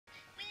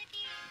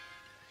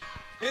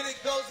And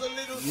it goes a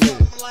little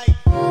something like.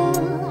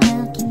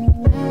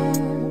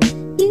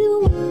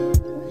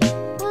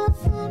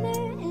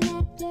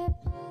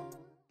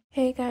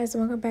 Hey guys,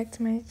 welcome back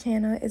to my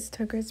channel. It's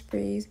Tucker's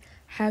Breeze.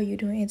 How you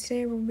doing? And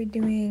today we'll be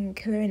doing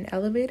Killer in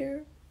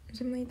Elevator or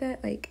something like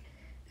that. Like,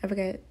 I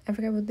forgot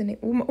what the name.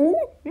 Oh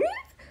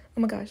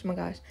my gosh,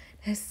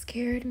 that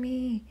scared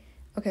me.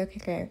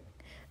 Okay.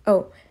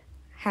 Oh,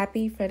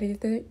 happy Friday the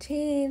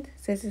 13th.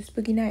 Says it's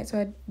spooky night, so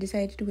I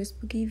decided to do a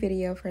spooky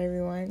video for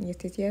everyone.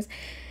 Yes.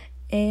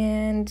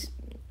 And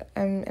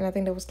I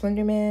think that was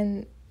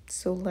Slenderman.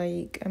 So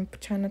like, I'm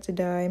trying not to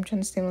die. I'm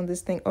trying to stand on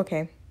this thing.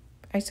 Okay,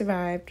 I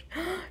survived.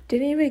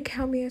 Didn't even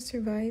count me as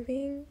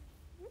surviving.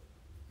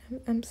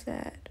 I'm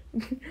sad.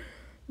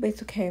 But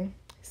it's okay.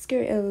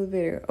 Scary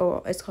elevator.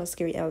 Oh, it's called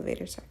Scary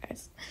Elevator. Sorry,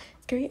 guys.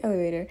 Scary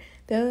elevator.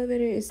 The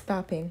elevator is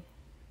stopping.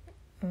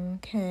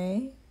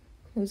 Okay.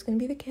 Who's gonna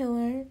be the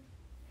killer?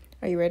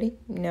 Are you ready?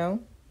 No.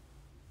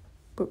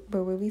 But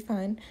we'll be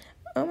fine.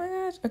 Oh my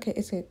gosh. Okay,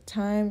 it's a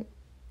time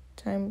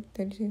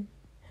 32.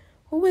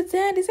 Who was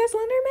that? Is that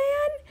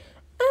Slenderman?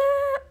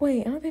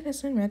 Wait, I don't think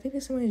that's Slenderman. I think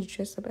that's somebody who's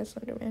dressed up as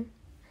Slenderman.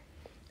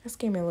 That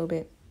scared me a little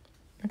bit.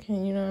 Okay,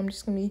 I'm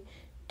just gonna be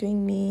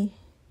doing me,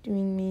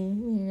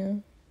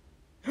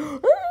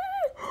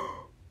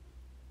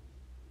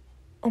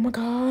 Oh my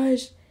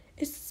gosh,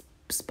 it's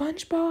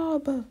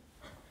SpongeBob.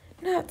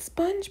 Not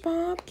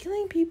SpongeBob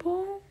killing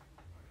people.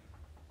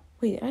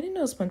 Wait, I didn't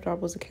know SpongeBob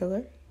was a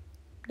killer.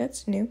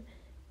 That's new.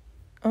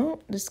 Oh,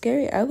 the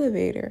scary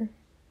elevator.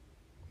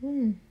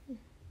 And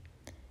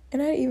I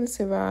didn't even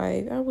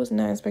survive. I was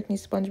not expecting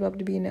SpongeBob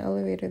to be in the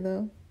elevator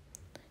though.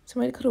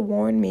 Somebody could have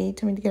warned me,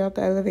 told me to get out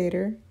the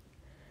elevator.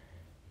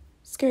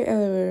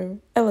 Scary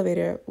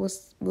elevator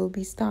will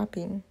be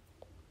stopping.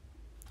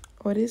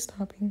 What is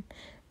stopping?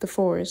 The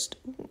forest.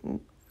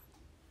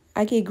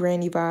 I get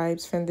Granny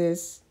vibes from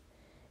this.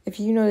 If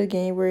you know the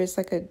game where it's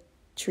like a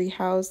tree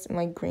house and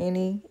like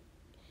Granny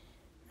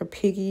or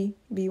Piggy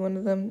be one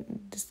of them,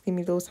 just give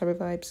me those type of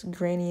vibes.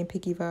 Granny and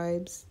Piggy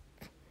vibes.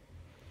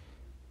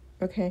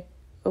 Okay.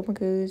 Oh my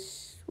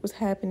gosh. What's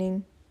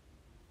happening?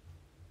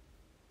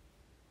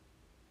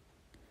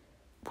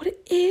 What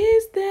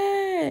is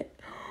that?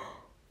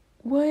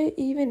 What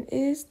even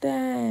is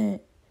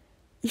that?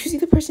 You see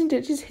the person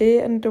that just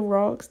hid under the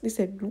rocks? They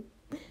said, "Bloop,"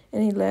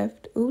 and he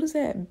left. Who is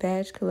that?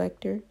 Badge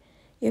collector.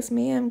 Yes,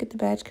 ma'am. Get the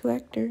badge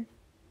collector.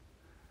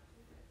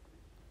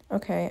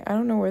 Okay, I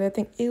don't know where that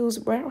thing is.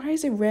 Why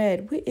is it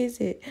red? What is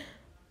it?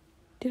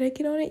 Did I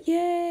get on it?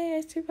 Yay,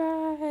 I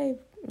survived.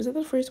 Was that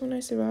the first one I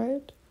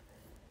survived?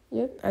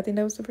 Yep, I think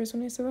that was the first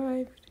one I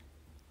survived.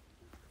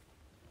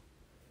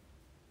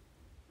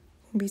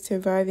 I'll be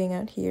surviving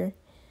out here.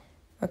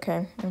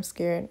 Okay, I'm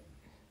scared.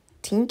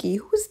 Tinky?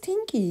 Who's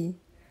Tinky?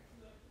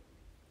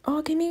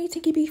 Oh, can me and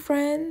Tinky be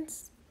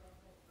friends?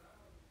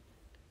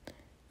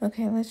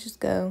 Okay, let's just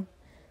go.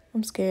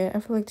 I'm scared. I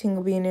feel like Tinky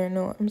will be in there.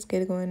 No, I'm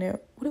scared to go in there.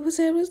 What was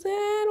that? Why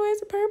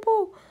is it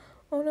purple?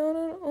 Oh,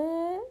 no.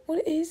 Oh,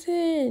 what is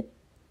it?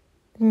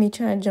 Me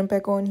trying to jump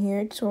back on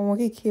here so I won't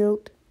get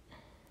killed.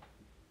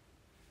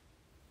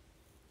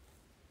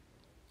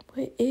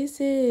 What is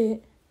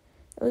it?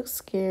 It looks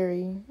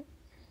scary.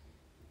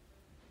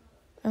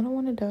 I don't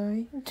want to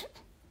die.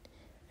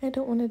 I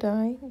don't want to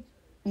die.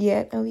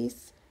 Yet, at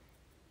least.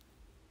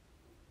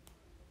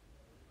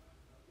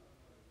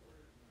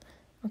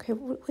 Okay,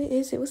 what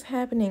is it? What's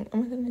happening? Oh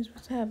my goodness,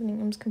 what's happening?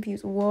 I'm just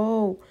confused.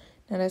 Whoa.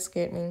 Now that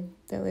scared me.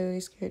 That literally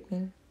scared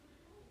me.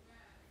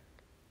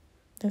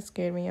 That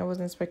scared me. I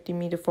wasn't expecting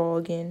me to fall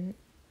again.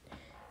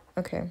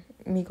 Okay,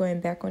 me going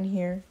back on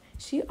here.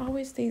 She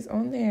always stays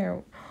on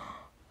there.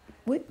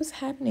 What was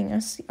happening? I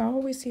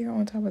always see her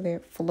on top of there.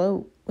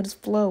 Float. What is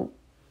float?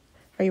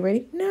 Are you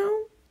ready?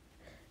 No.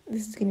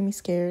 This is getting me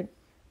scared.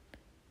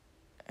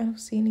 I don't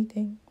see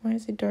anything. Why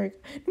is it dark?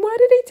 Why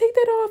did they take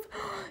that off?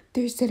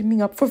 They're setting me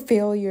up for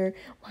failure.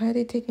 Why are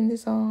they taking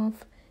this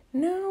off?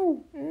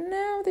 No,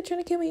 they're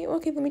trying to kill me.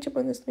 Okay, let me jump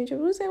on this. What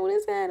is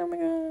that? Oh my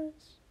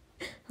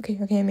gosh. Okay,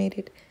 I made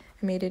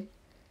it.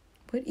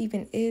 What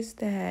even is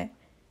that?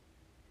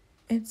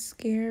 It's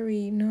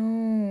scary.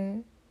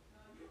 No.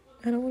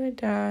 I don't want to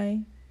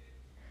die.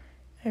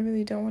 I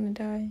really don't want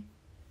to die.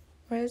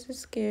 Why is it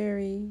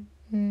scary?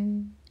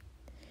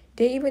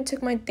 They even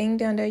took my thing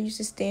down that I used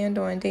to stand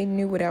on. They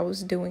knew what I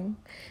was doing.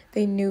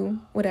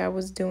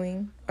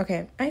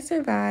 Okay, I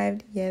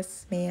survived.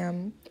 Yes,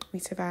 ma'am. We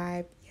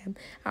survived.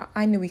 Yeah,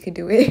 I knew we could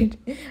do it.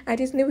 I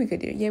just knew we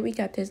could do it. Yeah, we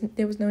got this.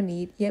 There was no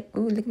need. Yep.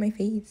 Ooh, look at my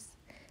face.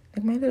 Look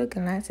at my little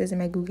glasses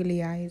and my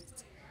googly eyes.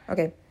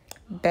 Okay,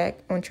 back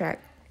on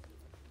track.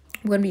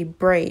 We're gonna be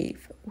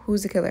brave.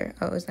 Who's the killer?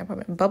 Oh, it's not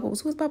problem.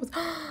 Bubbles. Who's Bubbles?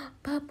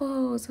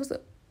 Bubbles.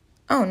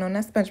 Oh no,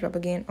 not SpongeBob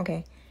again.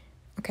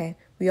 Okay,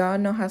 we all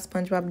know how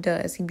SpongeBob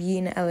does. He be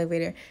in the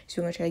elevator.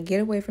 So we're going to try to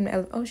get away from the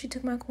elevator. Oh, she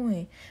took my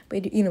coin.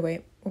 But either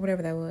way, or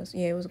whatever that was.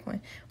 Yeah, it was a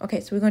coin.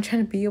 Okay, so we're going to try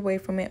to be away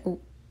from it. Oh,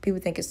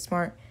 people think it's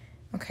smart.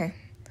 Okay.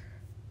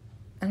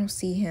 I don't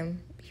see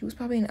him. He was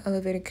probably in the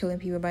elevator killing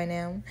people by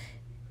now.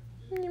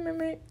 You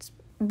remember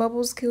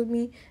Bubbles killed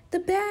me? The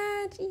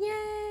badge. Yay,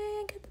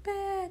 I got the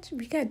badge.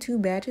 We got 2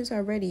 badges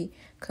already.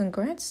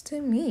 Congrats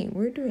to me.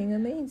 We're doing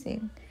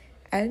amazing.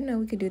 I didn't know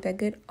we could do that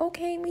good.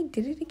 Okay, we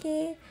did it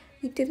again.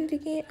 We did it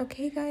again.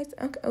 Okay, guys.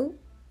 Okay. Oh,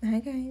 hi,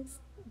 guys.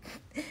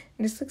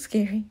 This looks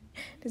scary.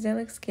 Does that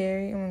look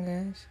scary? Oh, my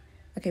gosh.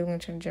 Okay, we're going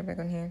to try to jump back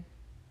on here.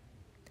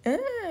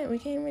 We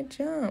can't even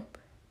jump.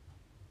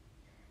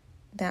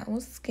 That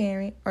was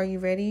scary. Are you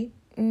ready?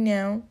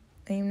 No,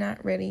 I am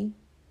not ready.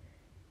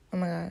 Oh,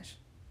 my gosh.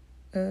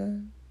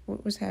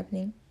 What was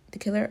happening? The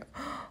killer.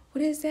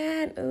 What is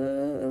that?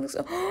 It looks.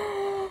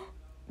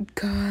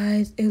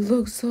 Guys, it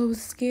looks so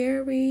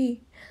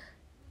scary.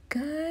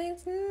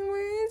 Guys,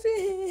 where is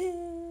it?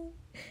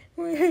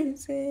 Where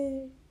is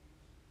it?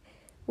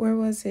 Where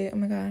was it? Oh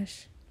my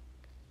gosh.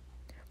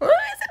 Oh,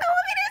 it's an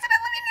elevator. It's an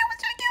elevator.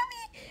 It's trying to kill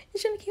me.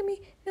 It's trying to kill me.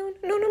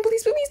 No,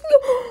 please, no.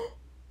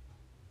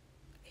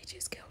 It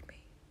just killed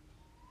me.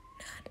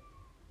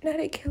 Not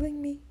it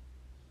killing me.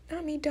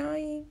 Not me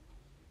dying.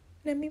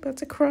 Not me about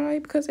to cry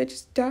because I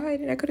just died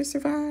and I could have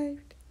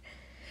survived.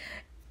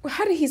 Well,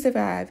 how did he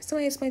survive?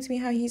 Somebody explain to me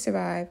how he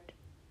survived.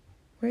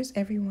 Where's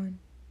everyone?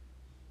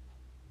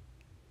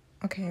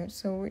 Okay,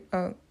 so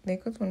there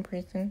goes one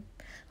person.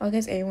 I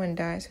guess everyone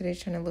died, so they're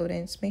trying to load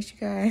in. So make sure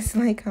you guys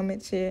like,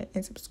 comment, share,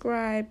 and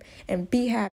subscribe, and be happy.